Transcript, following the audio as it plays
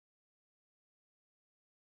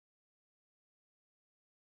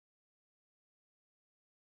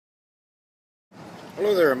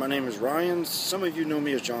Hello there, my name is Ryan. Some of you know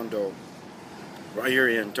me as John Doe, right here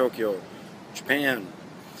in Tokyo, Japan.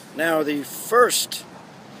 Now, the first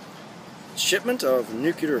shipment of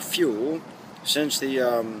nuclear fuel since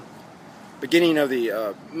the beginning of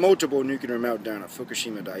the multiple nuclear meltdown at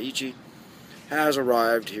Fukushima Daiichi has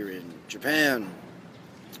arrived here in Japan.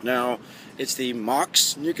 Now, it's the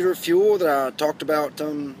MOX nuclear fuel that I talked about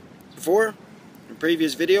before in a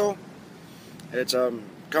previous video. It's a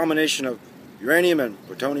combination of uranium and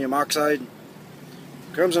plutonium oxide.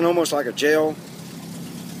 Comes in almost like a gel.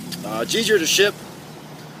 It's easier to ship,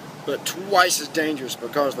 but twice as dangerous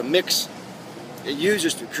because the mix it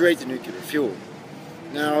uses to create the nuclear fuel.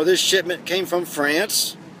 Now, this shipment came from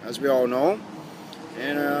France, as we all know,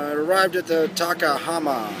 and it arrived at the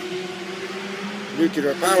Fukushima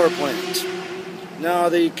nuclear power plant. Now,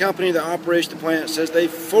 the company that operates the plant says they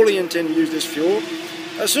fully intend to use this fuel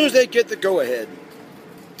as soon as they get the go-ahead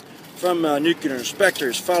from nuclear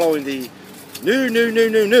inspectors following the new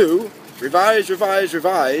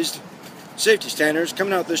revised safety standards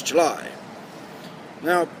coming out this July.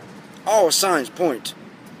 Now, all signs point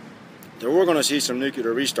that we're going to see some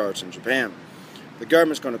nuclear restarts in Japan. The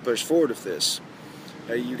government's going to push forward with this.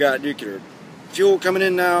 You got nuclear fuel coming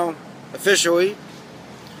in now, officially.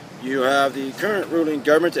 You have the current ruling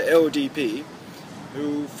government, the LDP,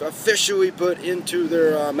 who officially put into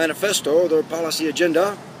their manifesto, their policy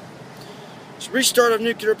agenda, restart of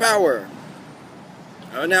nuclear power.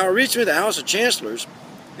 Now, recently the House of Chancellors,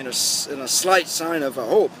 in a slight sign of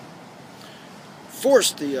hope,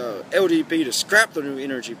 forced the LDP to scrap the new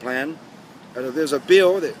energy plan. There's a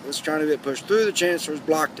bill that was trying to get pushed through, the Chancellors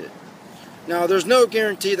blocked it. Now, there's no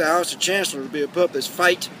guarantee the House of Chancellors will be able to put up this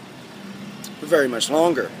fight for very much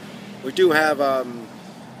longer. We do have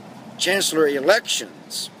Chancellor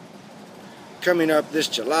elections coming up this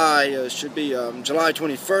July. Should be July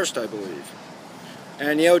 21st, I believe.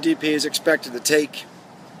 And the LDP is expected to take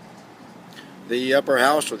the upper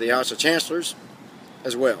house, or the House of Chancellors,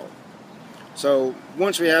 as well. So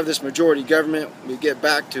once we have this majority government, we get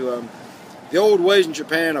back to the old ways in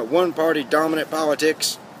Japan of one-party dominant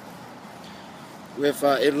politics with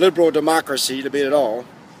a liberal democracy to beat it all.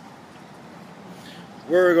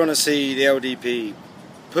 We're going to see the LDP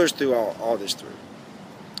push through all this through.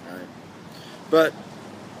 All right. But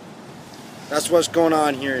that's what's going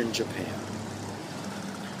on here in Japan.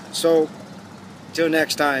 So, till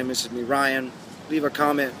next time, this is me, Ryan. Leave a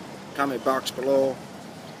comment box below.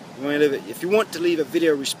 If you want to leave a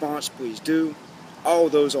video response, please do. All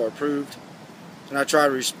of those are approved. And I try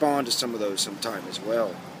to respond to some of those sometime as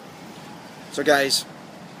well. So guys,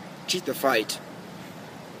 keep the fight.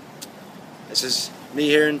 This is me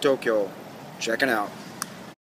here in Tokyo, checking out.